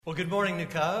Well, good morning, New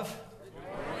Cove.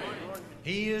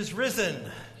 He is risen.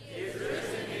 He is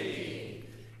risen indeed.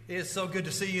 It is so good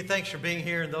to see you. Thanks for being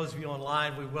here. And those of you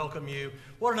online, we welcome you.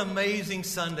 What an amazing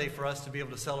Sunday for us to be able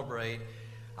to celebrate.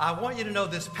 I want you to know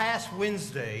this past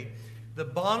Wednesday, the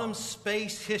Bonham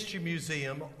Space History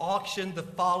Museum auctioned the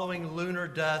following lunar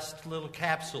dust little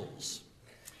capsules.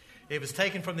 It was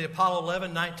taken from the Apollo 11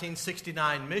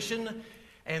 1969 mission,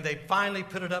 and they finally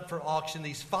put it up for auction.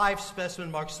 These 5 specimen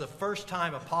marks the first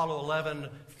time Apollo 11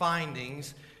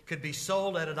 findings could be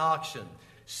sold at an auction.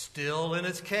 Still in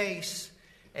its case,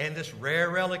 and this rare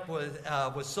relic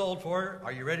was sold for,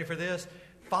 are you ready for this?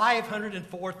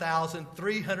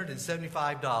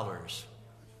 $504,375.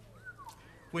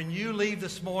 When you leave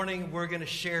this morning, we're going to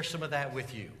share some of that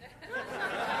with you.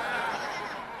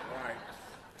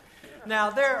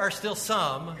 Now, there are still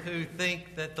some who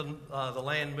think that the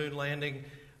moon landing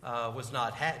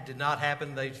did not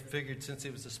happen. They figured since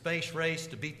it was a space race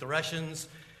to beat the Russians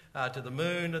to the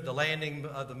moon, the landing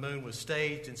of the moon was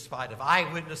staged in spite of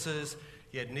eyewitnesses.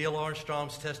 You had Neil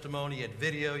Armstrong's testimony, you had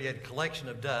video, you had a collection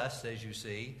of dust, as you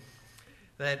see,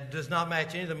 that does not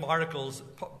match any of the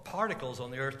particles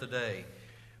on the Earth today.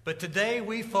 But today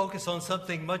we focus on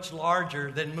something much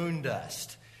larger than moon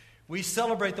dust. We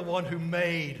celebrate the one who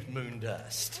made moon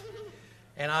dust.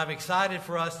 And I'm excited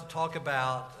for us to talk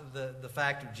about the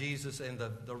fact of Jesus and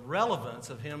the relevance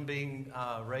of him being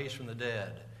raised from the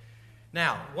dead.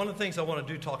 Now, one of the things I want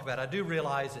to talk about, I do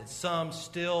realize that some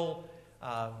still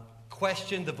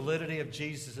question the validity of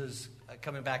Jesus'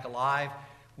 coming back alive.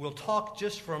 We'll talk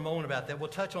just for a moment about that. We'll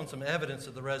touch on some evidence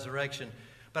of the resurrection.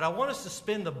 But I want us to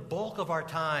spend the bulk of our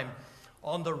time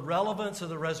on the relevance of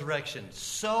the resurrection.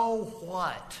 So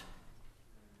what?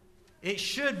 It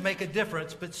should make a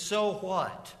difference, but so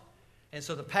what? And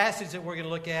so the passage that we're going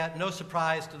to look at, no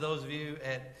surprise to those of you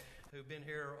who've been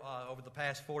here over the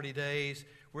past 40 days,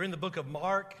 we're in the book of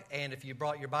Mark, and if you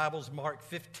brought your Bibles, Mark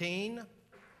 15,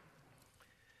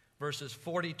 verses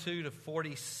 42 to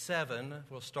 47,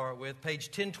 we'll start with. Page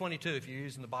 1022 if you're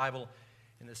using the Bible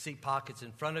in the seat pockets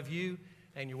in front of you,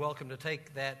 and you're welcome to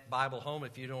take that Bible home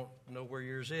if you don't know where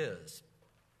yours is.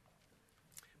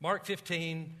 Mark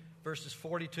 15, verses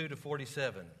 42 to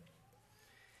 47.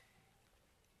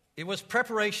 It was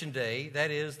preparation day,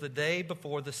 that is, the day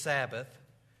before the Sabbath.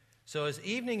 So as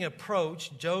evening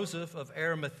approached, Joseph of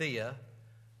Arimathea,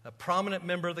 a prominent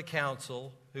member of the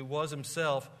council, who was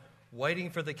himself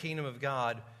waiting for the kingdom of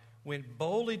God, went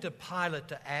boldly to Pilate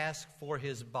to ask for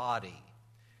his body.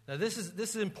 Now this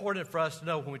is important for us to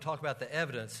know when we talk about the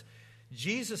evidence.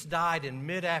 Jesus died in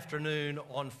mid-afternoon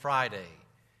on Friday.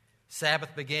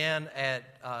 Sabbath began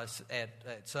at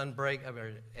sunbreak,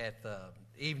 at the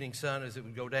evening sun as it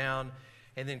would go down.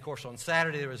 And then, of course, on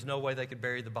Saturday, there was no way they could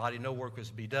bury the body. No work was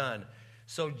to be done.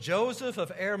 So Joseph of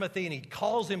Arimathea, and he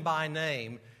calls him by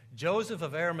name, Joseph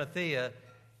of Arimathea,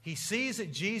 he sees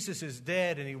that Jesus is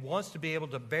dead, and he wants to be able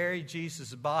to bury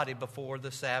Jesus' body before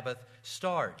the Sabbath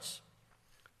starts.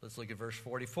 Let's look at verse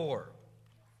 44.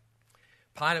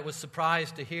 Pilate was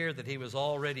surprised to hear that he was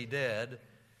already dead.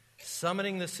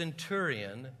 Summoning the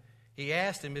centurion, he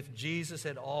asked him if Jesus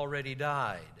had already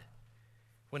died.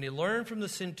 When he learned from the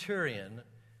centurion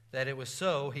that it was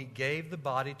so, he gave the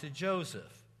body to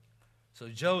Joseph. So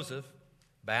Joseph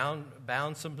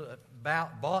bought some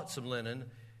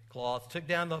linen cloth, took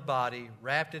down the body,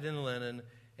 wrapped it in linen,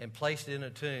 and placed it in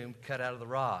a tomb cut out of the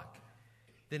rock.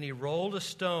 Then he rolled a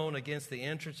stone against the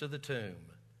entrance of the tomb.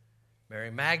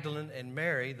 Mary Magdalene and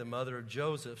Mary, the mother of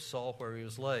Joseph, saw where he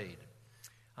was laid.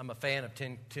 I'm a fan of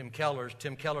Tim Keller's.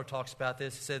 Tim Keller talks about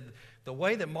this. He said, the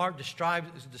way that Mark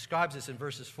describes this in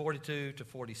verses 42 to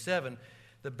 47,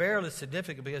 the burial is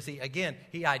significant because he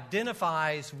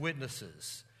identifies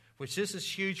witnesses, which this is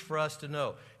huge for us to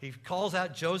know. He calls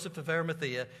out Joseph of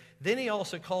Arimathea. Then he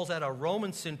also calls out a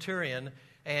Roman centurion,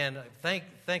 and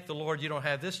thank the Lord you don't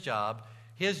have this job.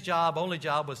 His only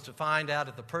job was to find out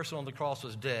if the person on the cross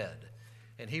was dead.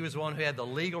 And he was the one who had the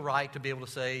legal right to be able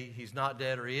to say he's not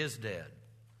dead or he is dead.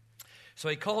 So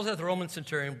he calls out the Roman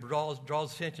centurion,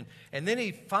 draws attention. And then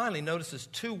he finally notices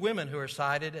 2 women who are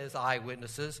cited as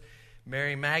eyewitnesses,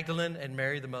 Mary Magdalene and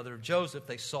Mary, the mother of Joseph.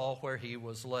 They saw where he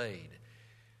was laid.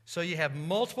 So you have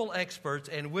multiple experts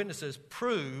and witnesses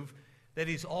prove that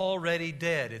he's already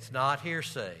dead. It's not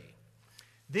hearsay.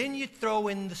 Then you throw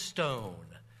in the stone.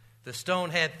 The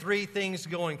stone had 3 things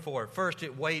going for it. First,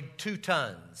 it weighed 2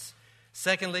 tons.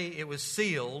 Secondly, it was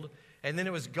sealed. And then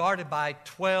it was guarded by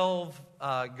 12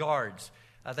 guards.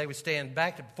 They would stand 4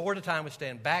 at a time would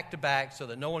stand back to back so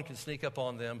that no one could sneak up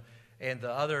on them, and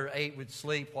the other 8 would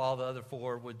sleep while the other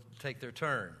 4 would take their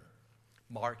turn.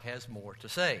 Mark has more to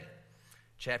say.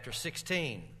 Chapter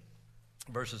 16.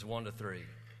 verses 1 to 3.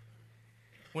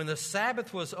 When the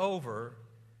Sabbath was over,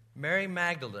 Mary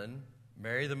Magdalene,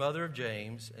 Mary the mother of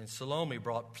James, and Salome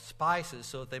brought spices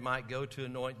so that they might go to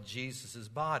anoint Jesus'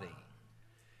 body.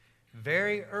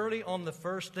 Very early on the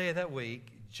first day of that week,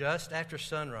 just after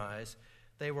sunrise,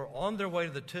 they were on their way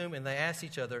to the tomb, and they asked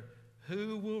each other,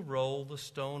 "Who will roll the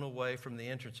stone away from the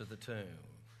entrance of the tomb?"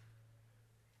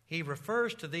 He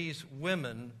refers to these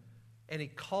women, and he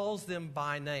calls them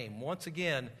by name. Once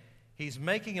again, he's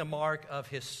making a mark of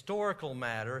historical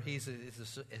matter. It's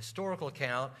a historical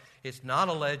account. It's not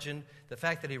a legend. The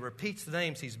fact that he repeats the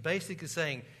names, he's basically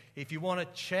saying, if you want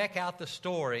to check out the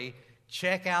story,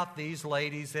 check out these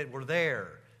ladies that were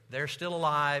there. They're still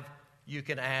alive. You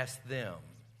can ask them.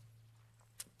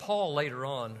 Paul later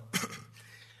on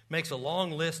makes a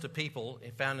long list of people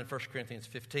found in 1 Corinthians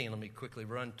 15. Let me quickly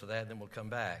run to that, and then we'll come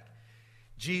back.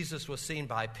 Jesus was seen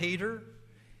by Peter.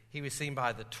 He was seen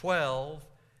by the 12.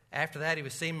 After that, he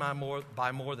was seen by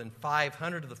more than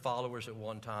 500 of the followers at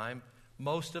one time,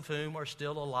 most of whom are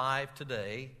still alive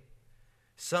today.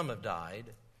 Some have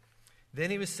died. Then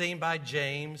he was seen by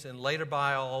James, and later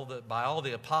by all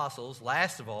the apostles.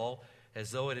 Last of all,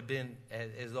 as though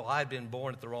I had been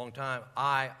born at the wrong time,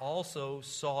 I also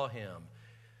saw him.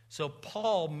 So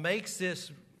Paul makes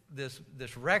this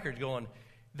record going,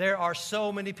 there are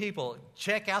so many people.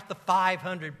 Check out the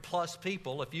 500 plus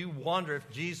people. If you wonder if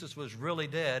Jesus was really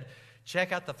dead,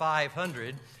 check out the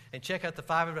 500, and check out the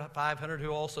 500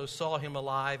 who also saw him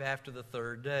alive after the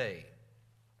third day.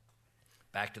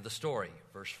 Back to the story,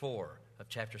 verse 4 of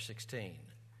chapter 16.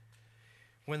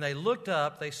 When they looked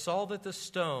up, they saw that the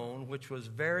stone, which was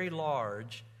very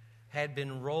large, had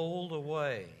been rolled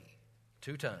away,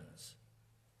 2 tons.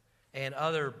 And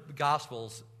other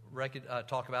Gospels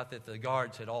talk about that the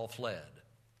guards had all fled.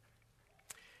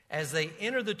 As they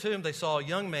entered the tomb, they saw a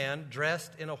young man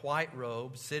dressed in a white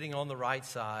robe sitting on the right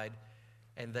side,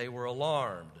 and they were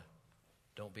alarmed.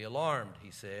 "Don't be alarmed,"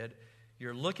 he said.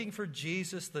 "You're looking for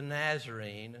Jesus the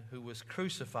Nazarene who was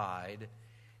crucified.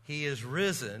 He is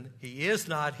risen. He is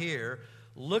not here.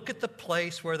 Look at the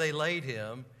place where they laid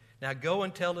him. Now go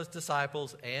and tell his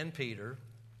disciples and Peter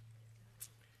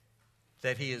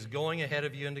that he is going ahead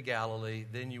of you into Galilee.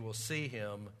 Then you will see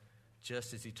him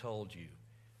just as he told you."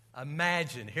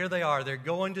 Imagine, here they are. They're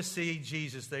going to see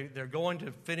Jesus. They're going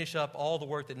to finish up all the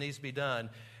work that needs to be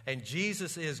done. And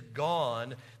Jesus is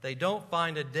gone. They don't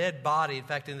find a dead body. In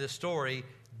fact, in this story,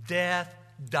 death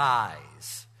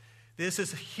dies. This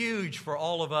is huge for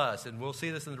all of us, and we'll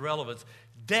see this in the relevance.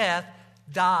 Death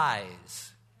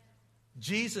dies.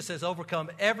 Jesus has overcome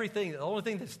everything. The only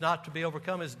thing that's not to be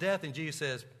overcome is death, and Jesus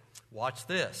says, watch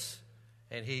this.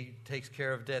 And he takes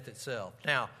care of death itself.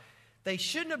 Now, they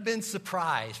shouldn't have been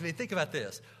surprised. I mean, think about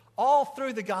this. All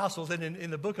through the Gospels and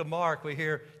in the book of Mark, we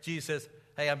hear Jesus says,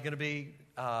 hey, I'm going to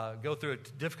go through a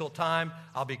difficult time.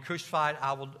 I'll be crucified.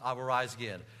 I will rise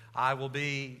again. I will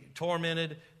be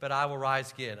tormented, but I will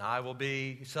rise again. I will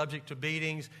be subject to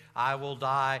beatings. I will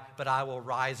die, but I will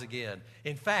rise again.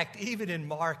 In fact, even in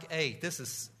Mark 8,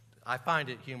 I find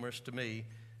it humorous to me,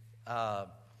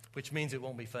 which means it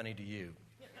won't be funny to you.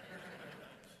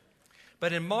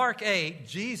 But in Mark 8,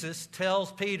 Jesus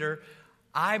tells Peter,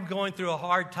 I'm going through a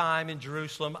hard time in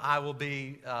Jerusalem. I will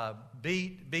be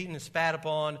beaten and spat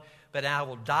upon, but I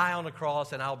will die on the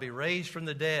cross and I'll be raised from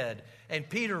the dead. And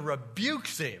Peter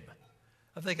rebukes him.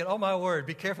 I'm thinking, oh my word,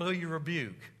 be careful who you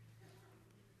rebuke.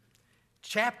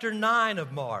 Chapter 9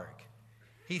 of Mark,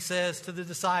 he says to the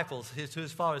disciples, to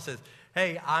his followers, says,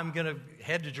 hey, I'm going to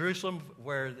head to Jerusalem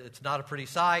where it's not a pretty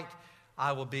sight.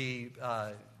 I will be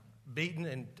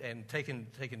beaten and taken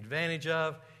advantage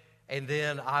of, and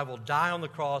then I will die on the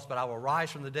cross, but I will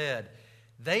rise from the dead.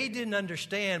 They didn't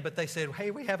understand, but they said,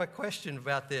 hey, we have a question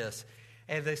about this.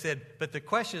 And they said, but the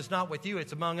question is not with you,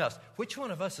 it's among us. Which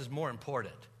one of us is more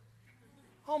important?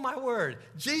 Oh, my word.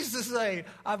 Jesus is saying,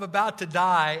 I'm about to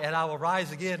die and I will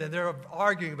rise again. And they're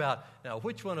arguing about, now,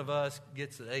 which one of us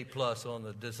gets an A+ on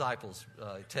the disciples'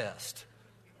 test?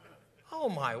 Oh,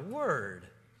 my word.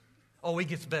 Oh, it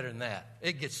gets better than that.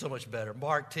 It gets so much better.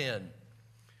 Mark 10.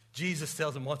 Jesus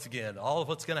tells them once again, all of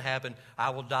what's going to happen,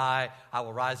 I will die, I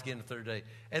will rise again the third day.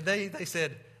 And they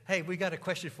said, hey, we got a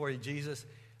question for you, Jesus.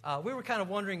 We were kind of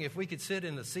wondering if we could sit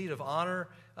in the seat of honor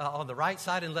on the right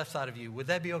side and left side of you. Would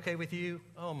that be okay with you?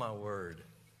 Oh, my word.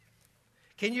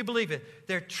 Can you believe it?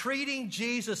 They're treating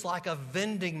Jesus like a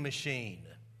vending machine.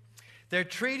 They're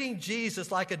treating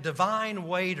Jesus like a divine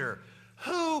waiter.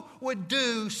 Who would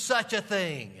do such a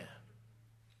thing?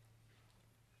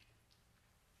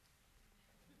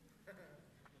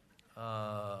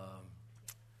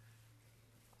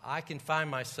 I can find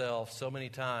myself so many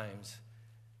times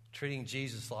treating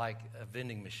Jesus like a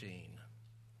vending machine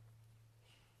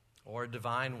or a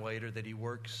divine waiter that he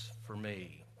works for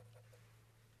me.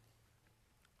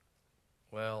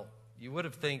 Well, you would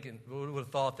have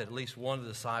thought that at least one of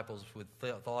the disciples would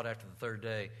thought after the third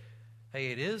day,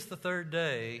 hey, it is the third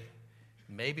day,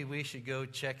 maybe we should go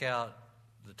check out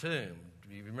the tomb.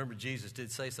 You remember Jesus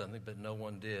did say something, but no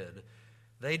one did.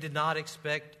 They did not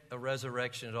expect a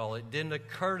resurrection at all. It didn't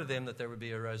occur to them that there would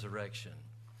be a resurrection.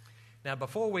 Now,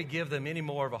 before we give them any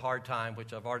more of a hard time,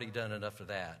 which I've already done enough of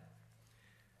that,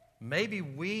 maybe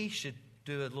we should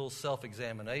do a little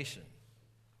self-examination.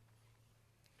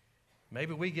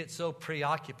 Maybe we get so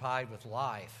preoccupied with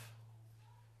life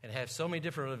and have so many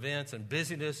different events and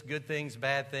busyness, good things,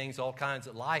 bad things, all kinds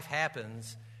of life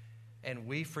happens, and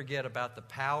we forget about the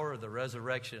power of the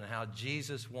resurrection and how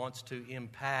Jesus wants to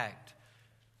impact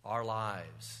our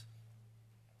lives.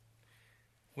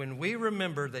 When we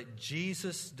remember that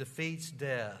Jesus defeats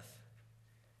death,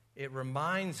 it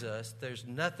reminds us there's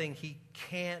nothing he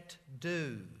can't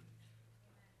do,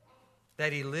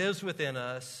 that he lives within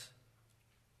us,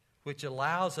 which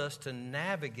allows us to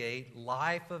navigate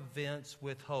life events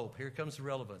with hope. Here comes the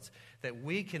relevance, that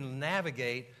we can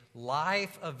navigate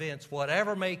life events,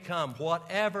 whatever may come,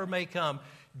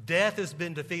 death has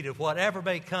been defeated, whatever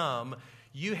may come,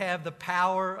 you have the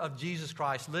power of Jesus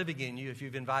Christ living in you if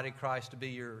you've invited Christ to be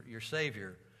your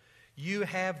Savior. You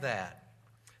have that.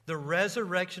 The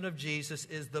resurrection of Jesus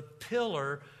is the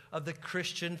pillar of the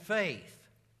Christian faith.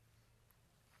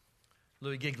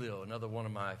 Louis Giglio, another one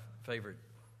of my favorite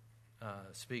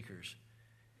speakers,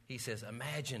 he says,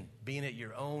 imagine being at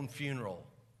your own funeral.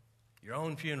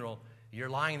 You're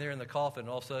lying there in the coffin, and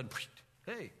all of a sudden,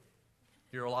 hey,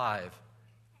 you're alive.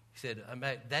 He said,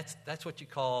 that's what you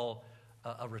call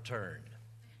a return.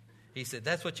 He said,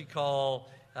 that's what you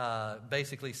call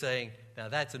basically saying, now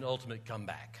that's an ultimate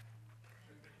comeback.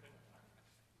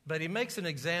 But he makes an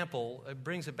example,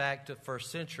 brings it back to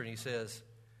first century, and he says,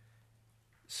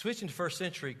 switching to first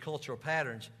century cultural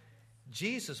patterns,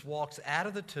 Jesus walks out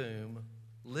of the tomb,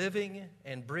 living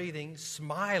and breathing,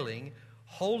 smiling,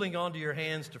 holding onto your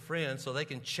hands to friends so they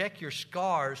can check your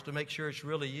scars to make sure it's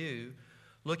really you,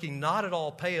 looking not at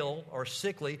all pale or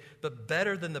sickly, but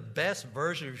better than the best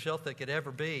version of yourself that could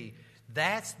ever be.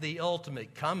 That's the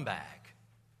ultimate comeback.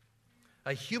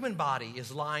 A human body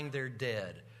is lying there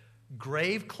dead.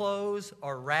 Grave clothes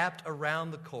are wrapped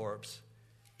around the corpse,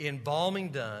 embalming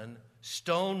done,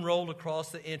 stone rolled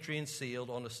across the entry and sealed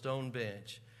on a stone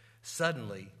bench.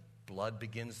 Suddenly, blood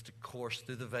begins to course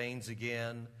through the veins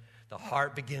again. The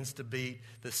heart begins to beat.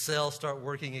 The cells start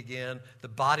working again. The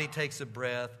body takes a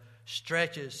breath,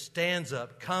 stretches, stands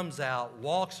up, comes out,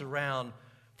 walks around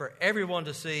for everyone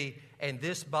to see, and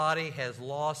this body has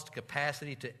lost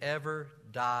capacity to ever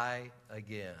die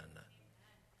again.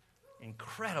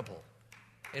 Incredible.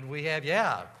 And we have,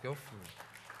 go for it.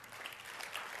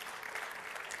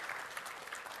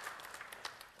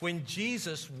 When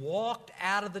Jesus walked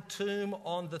out of the tomb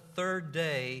on the third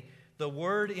day, the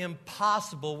word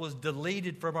impossible was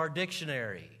deleted from our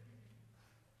dictionary.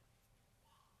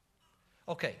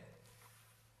 Okay,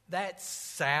 that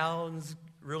sounds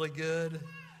really good.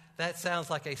 That sounds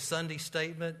like a Sunday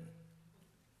statement.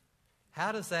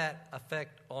 How does that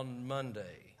affect on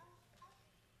Monday?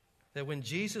 That when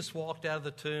Jesus walked out of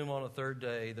the tomb on the third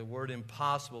day, the word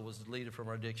impossible was deleted from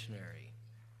our dictionary.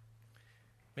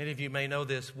 Many of you may know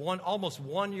this. Almost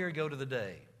 1 year ago to the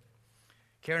day,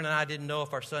 Karen and I didn't know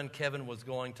if our son Kevin was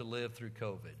going to live through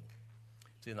COVID.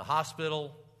 He's in the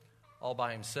hospital all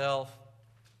by himself,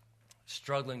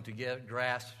 struggling to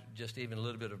grasp just even a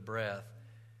little bit of breath.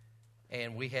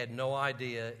 And we had no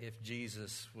idea if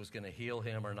Jesus was going to heal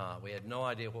him or not. We had no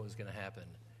idea what was going to happen.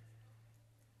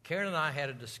 Karen and I had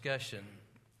a discussion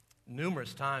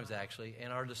numerous times, actually,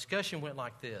 and our discussion went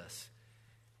like this.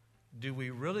 Do we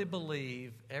really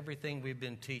believe everything we've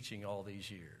been teaching all these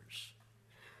years?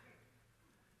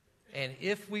 And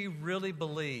if we really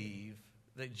believe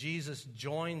that Jesus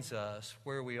joins us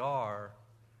where we are,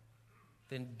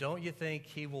 then don't you think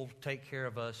he will take care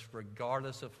of us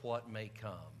regardless of what may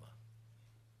come?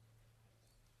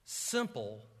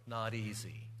 Simple, not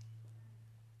easy.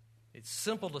 It's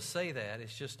simple to say that.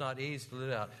 It's just not easy to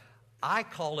live out. I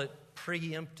call it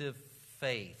preemptive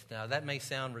faith. Now, that may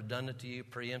sound redundant to you,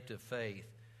 preemptive faith.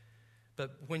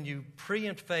 But when you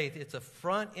preempt faith, it's a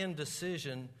front-end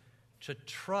decision to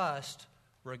trust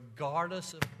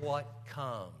regardless of what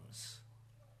comes.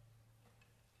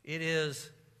 It is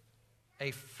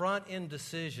a front-end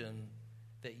decision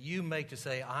that you make to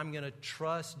say, I'm going to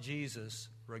trust Jesus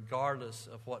regardless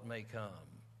of what may come.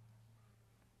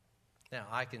 Now,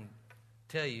 I can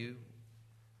tell you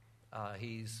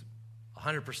he's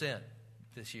 100%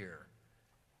 this year.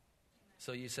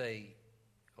 So you say,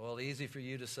 well, easy for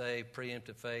you to say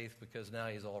preemptive faith because now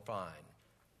he's all fine.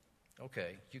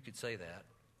 Okay, you could say that.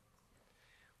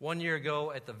 1 year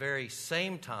ago, at the very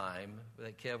same time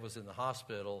that Kev was in the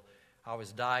hospital, I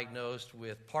was diagnosed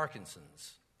with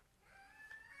Parkinson's.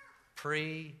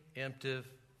 Preemptive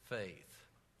faith.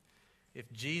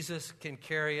 If Jesus can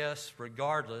carry us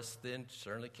regardless, then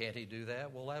certainly can't he do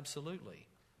that? Well, absolutely.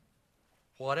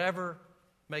 Whatever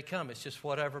may come, it's just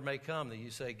whatever may come that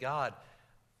you say, God,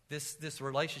 this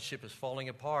relationship is falling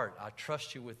apart. I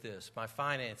trust you with this, my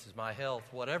finances, my health,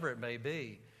 whatever it may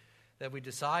be. That we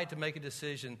decide to make a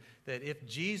decision that if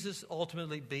Jesus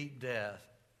ultimately beat death,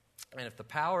 and if the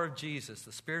power of Jesus,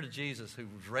 the Spirit of Jesus who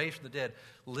was raised from the dead,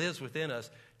 lives within us,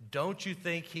 don't you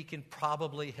think he can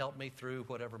probably help me through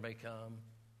whatever may come?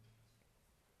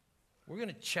 We're going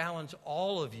to challenge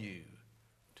all of you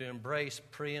to embrace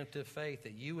preemptive faith,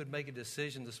 that you would make a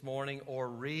decision this morning or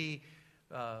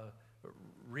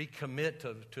recommit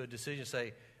to a decision.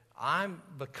 Say,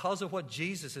 because of what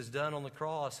Jesus has done on the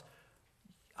cross,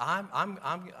 I'm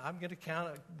going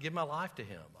to give my life to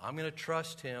him. I'm going to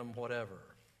trust him, whatever.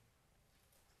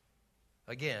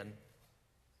 Again,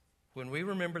 when we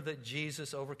remember that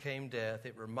Jesus overcame death,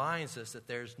 it reminds us that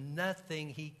there's nothing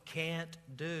he can't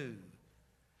do.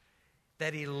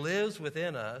 That he lives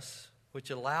within us, which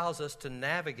allows us to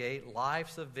navigate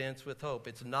life's events with hope.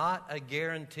 It's not a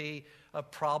guarantee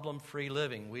of problem-free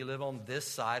living. We live on this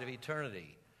side of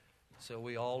eternity, so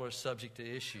we all are subject to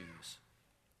issues.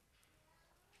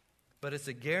 But it's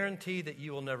a guarantee that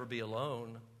you will never be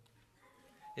alone.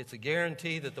 It's a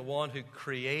guarantee that the one who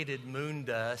created moon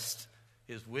dust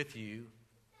is with you.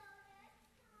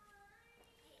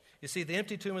 You see, the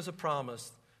empty tomb is a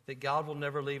promise that God will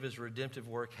never leave his redemptive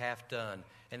work half done.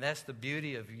 And that's the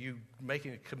beauty of you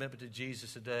making a commitment to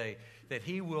Jesus today, that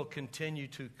he will continue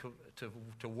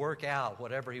to work out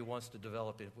whatever he wants to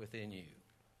develop within you.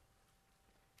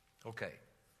 Okay,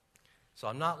 so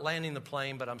I'm not landing the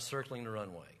plane, but I'm circling the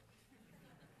runway.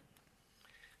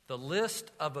 The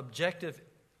list of objective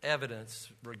evidence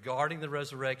regarding the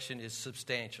resurrection is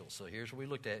substantial. So here's what we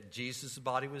looked at. Jesus'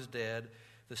 body was dead.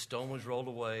 The stone was rolled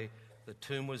away. The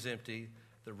tomb was empty.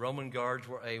 The Roman guards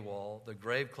were AWOL. The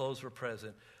grave clothes were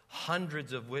present.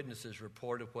 Hundreds of witnesses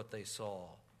reported what they saw.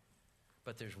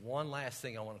 But there's one last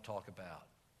thing I want to talk about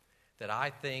that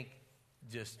I think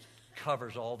just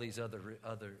covers all these other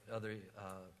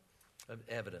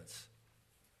evidence.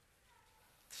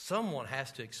 Someone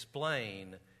has to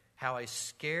explain how a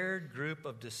scared group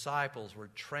of disciples were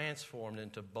transformed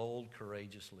into bold,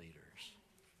 courageous leaders.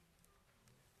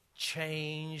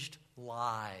 Changed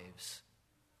lives.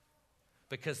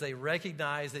 Because they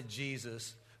recognize that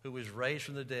Jesus, who was raised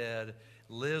from the dead,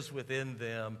 lives within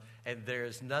them, and there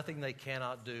is nothing they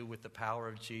cannot do with the power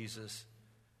of Jesus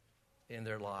in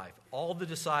their life. All the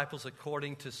disciples,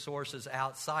 according to sources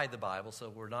outside the Bible,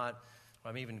 so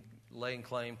I'm even laying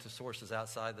claim to sources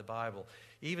outside the Bible.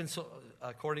 Even so,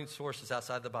 according to sources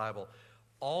outside the Bible,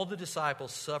 all the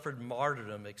disciples suffered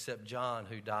martyrdom except John,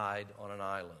 who died on an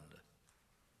island.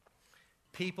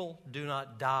 People do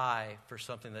not die for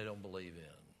something they don't believe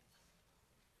in.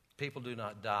 People do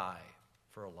not die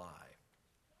for a lie.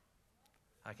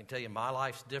 I can tell you my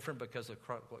life's different because of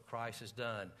what Christ has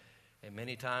done. And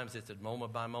many times it's a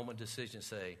moment-by-moment decision.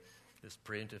 Say, this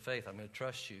preemptive faith, I'm going to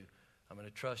trust you. I'm going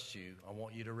to trust you. I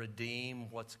want you to redeem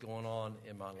what's going on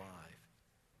in my life.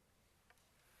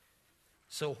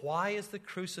 So why is the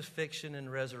crucifixion and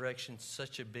resurrection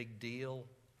such a big deal?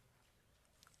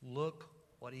 Look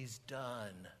what he's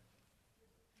done.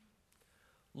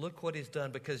 Look what he's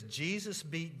done. Because Jesus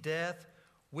beat death,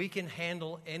 we can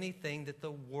handle anything that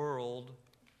the world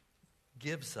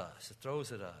gives us,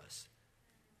 throws at us.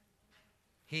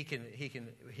 He can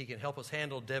help us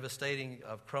handle devastating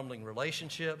of crumbling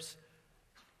relationships.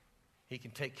 He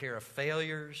can take care of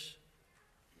failures,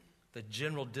 the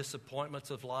general disappointments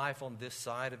of life on this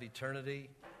side of eternity,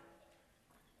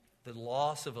 the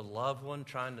loss of a loved one,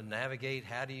 trying to navigate.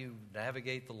 How do you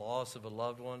navigate the loss of a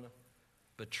loved one?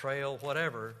 Betrayal,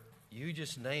 whatever. You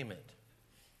just name it.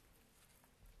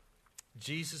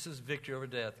 Jesus' victory over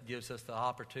death gives us the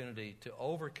opportunity to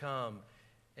overcome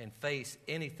and face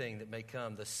anything that may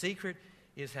come. The secret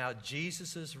is how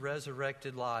Jesus'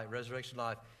 resurrection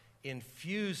life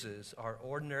infuses our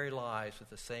ordinary lives with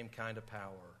the same kind of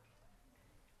power.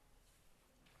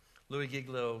 Louis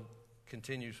Giglio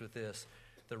continues with this.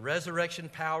 The resurrection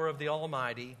power of the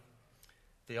Almighty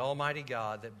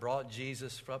God that brought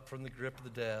Jesus up from the grip of the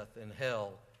death and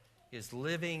hell, is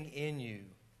living in you.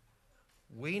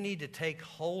 We need to take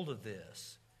hold of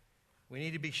this. We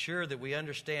need to be sure that we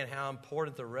understand how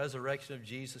important the resurrection of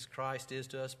Jesus Christ is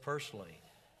to us personally.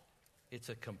 It's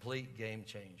a complete game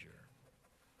changer.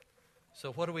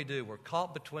 So what do? We're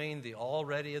caught between the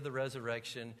already of the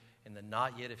resurrection and the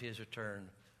not yet of his return.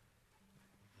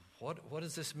 What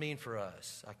does this mean for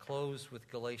us? I close with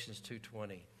Galatians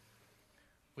 2:20.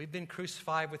 We've been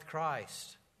crucified with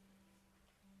Christ.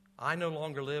 I no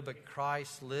longer live, but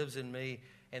Christ lives in me.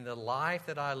 And the life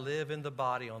that I live in the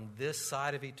body on this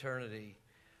side of eternity,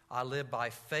 I live by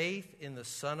faith in the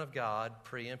Son of God.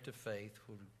 Preemptive faith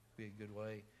would be a good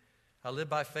way. I live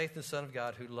by faith in the Son of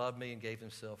God who loved me and gave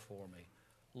himself for me.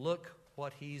 Look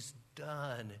what he's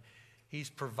done. He's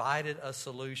provided a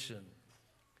solution.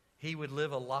 He would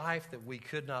live a life that we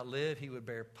could not live. He would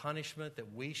bear punishment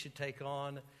that we should take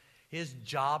on. His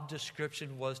job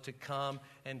description was to come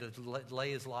and to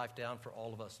lay his life down for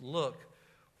all of us. Look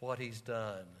what he's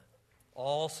done.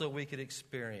 All so we could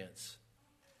experience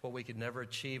what we could never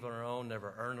achieve on our own,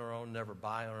 never earn our own, never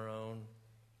buy on our own.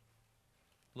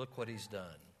 Look what he's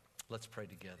done. Let's pray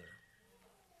together.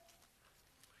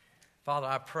 Father,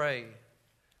 I pray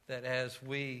that as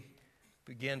we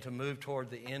begin to move toward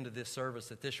the end of this service,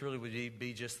 that this really would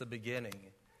be just the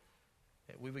beginning.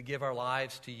 That we would give our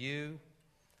lives to you.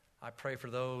 I pray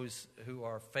for those who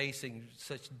are facing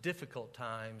such difficult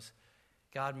times.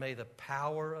 God, may the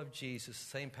power of Jesus, the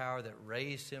same power that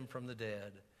raised him from the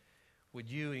dead, would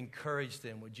you encourage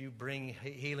them? Would you bring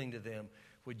healing to them?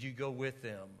 Would you go with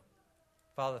them?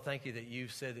 Father, thank you that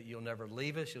you've said that you'll never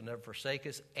leave us, you'll never forsake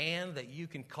us, and that you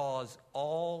can cause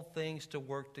all things to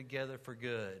work together for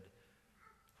good,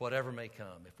 whatever may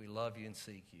come, if we love you and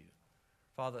seek you.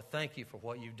 Father, thank you for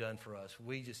what you've done for us.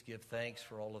 We just give thanks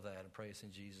for all of that and praise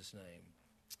in Jesus' name.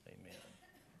 Amen.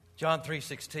 John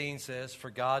 3:16 says,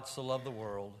 "For God so loved the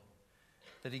world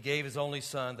that he gave his only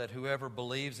Son, that whoever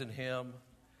believes in him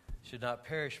should not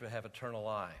perish but have eternal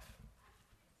life."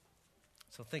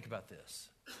 So think about this.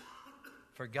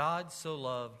 For God so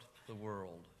loved the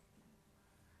world,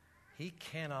 he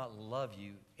cannot love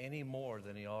you any more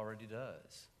than he already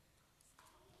does.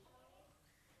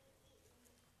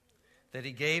 That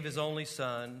he gave his only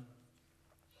Son,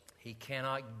 he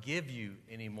cannot give you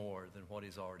any more than what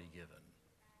he's already given.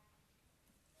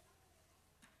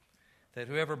 That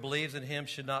whoever believes in him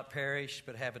should not perish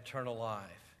but have eternal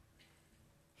life.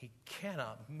 He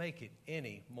cannot make it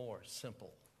any more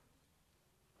simple.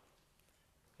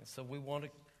 And so we want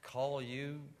to call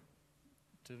you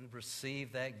to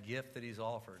receive that gift that he's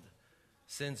offered.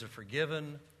 Sins are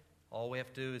forgiven. All we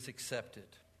have to do is accept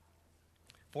it.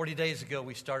 40 days ago,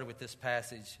 we started with this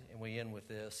passage, and we end with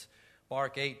this.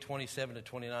 Mark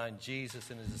 8:27-29, Jesus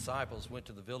and his disciples went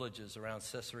to the villages around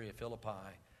Caesarea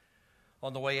Philippi.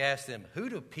 On the way, he asked them, "Who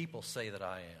do people say that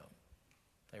I am?"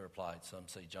 They replied, "Some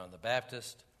say John the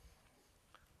Baptist,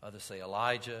 others say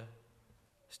Elijah,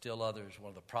 still others one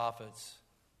of the prophets.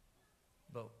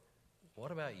 But what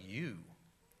about you?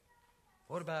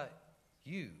 What about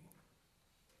you?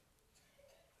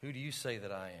 Who do you say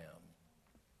that I am?"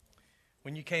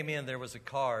 When you came in, there was a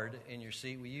card in your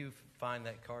seat. Will you find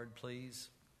that card, please?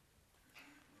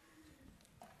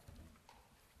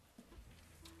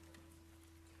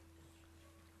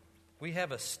 We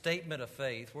have a statement of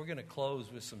faith. We're going to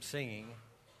close with some singing.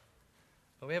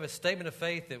 But we have a statement of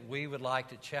faith that we would like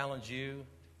to challenge you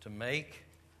to make.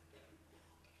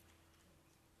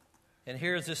 And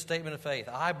here's this statement of faith.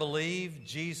 I believe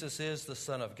Jesus is the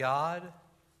Son of God.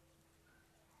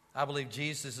 I believe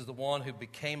Jesus is the one who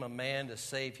became a man to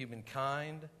save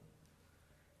humankind,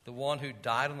 the one who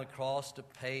died on the cross to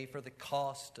pay for the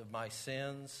cost of my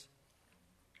sins,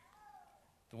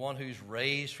 the one who's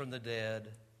raised from the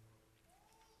dead,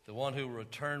 the one who will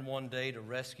return one day to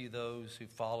rescue those who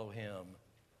follow him.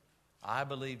 I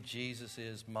believe Jesus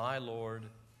is my Lord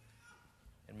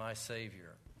and my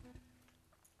Savior.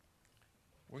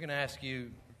 We're going to ask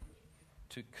you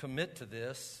to commit to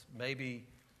this. Maybe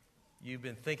you've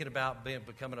been thinking about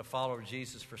becoming a follower of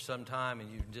Jesus for some time, and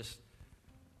you've just,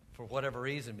 for whatever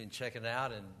reason, been checking it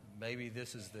out, and maybe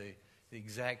this is the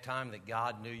exact time that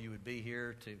God knew you would be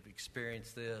here to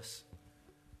experience this.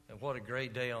 And what a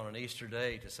great day on an Easter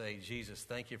day to say, Jesus,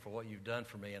 thank you for what you've done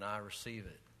for me, and I receive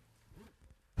it.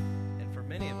 And for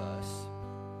many of us,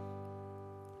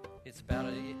 it's about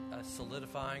a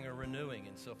solidifying or renewing.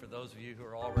 And so for those of you who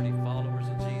are already followers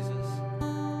of Jesus,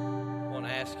 I want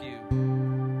to ask you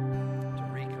to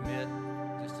recommit,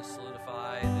 just to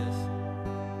solidify this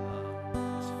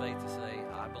faith to say,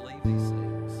 I believe these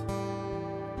things.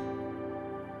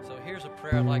 So here's a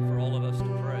prayer I'd like for all of us to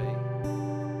pray.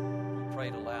 We'll pray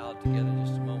it aloud together in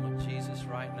just a moment. Jesus,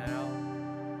 right now,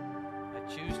 I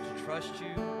choose to trust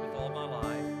you with all my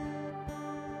life.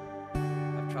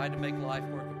 tried to make life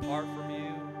work apart from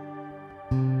you.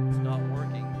 It's not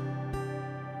working.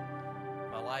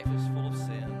 My life is full of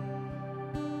sin.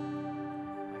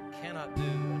 I cannot do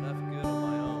enough good on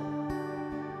my own.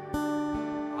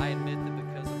 I admit that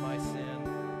because of my sin,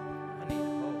 I need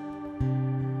hope.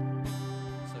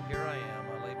 So here I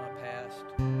am. I lay my past,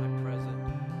 my present,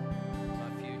 my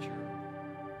future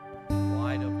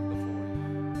wide open before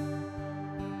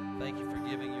you. Thank you for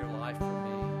giving your life for me.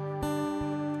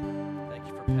 Thank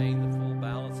you for paying the full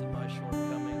balance of my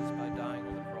shortcomings by dying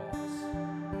on the cross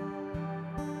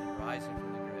and rising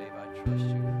from the grave. I trust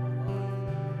you with my life.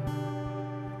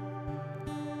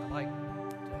 I'd like to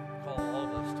call all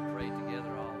of us to pray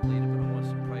together. I'll lead it, but I want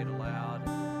us to pray it aloud.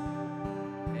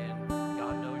 And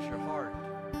God knows your heart.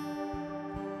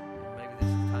 Maybe this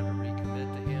is time to recommit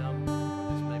to Him.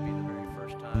 Or this may be the very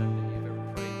first time that you've ever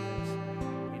prayed this.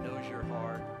 He knows your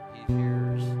heart. He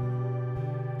hears.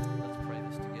 Let's pray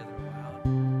this together aloud.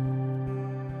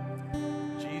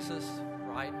 Jesus,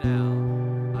 right now,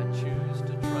 I choose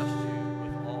to trust you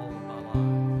with all of my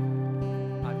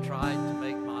life. I've tried to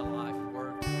make my life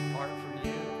work apart from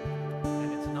you,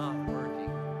 and it's not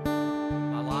working.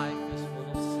 My life is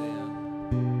full of sin,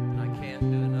 and I can't do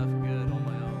enough good on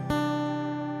my own.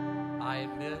 I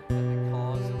admit that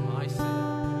because of my sin,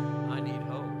 I need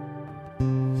hope.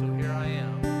 So here I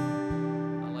am.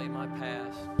 I lay my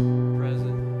past,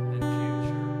 present, and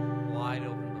future wide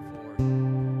open before you.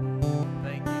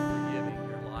 Thank you for giving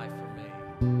your life for me,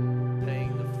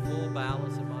 paying the full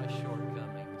balance of my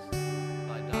shortcomings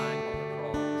by dying on the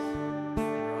cross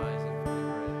and rising from the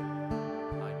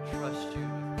grave. I trust you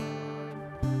with my life.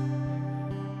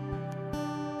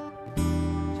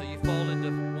 So you fall into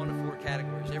one of four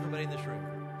categories. Everybody in this room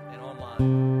and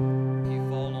online, you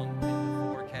fall into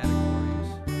four categories.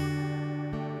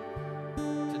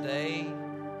 Today,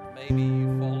 maybe you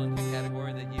fall into the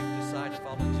category that you've decided to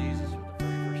follow Jesus for the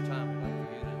very first time. I'd like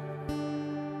for you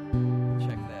to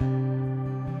check that.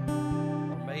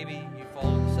 Or maybe you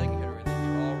fall in the second category that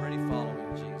you're already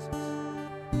following Jesus.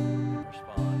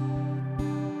 Respond.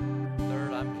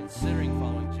 Third, I'm considering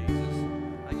following Jesus.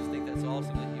 I just think that's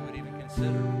awesome that you would even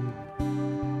consider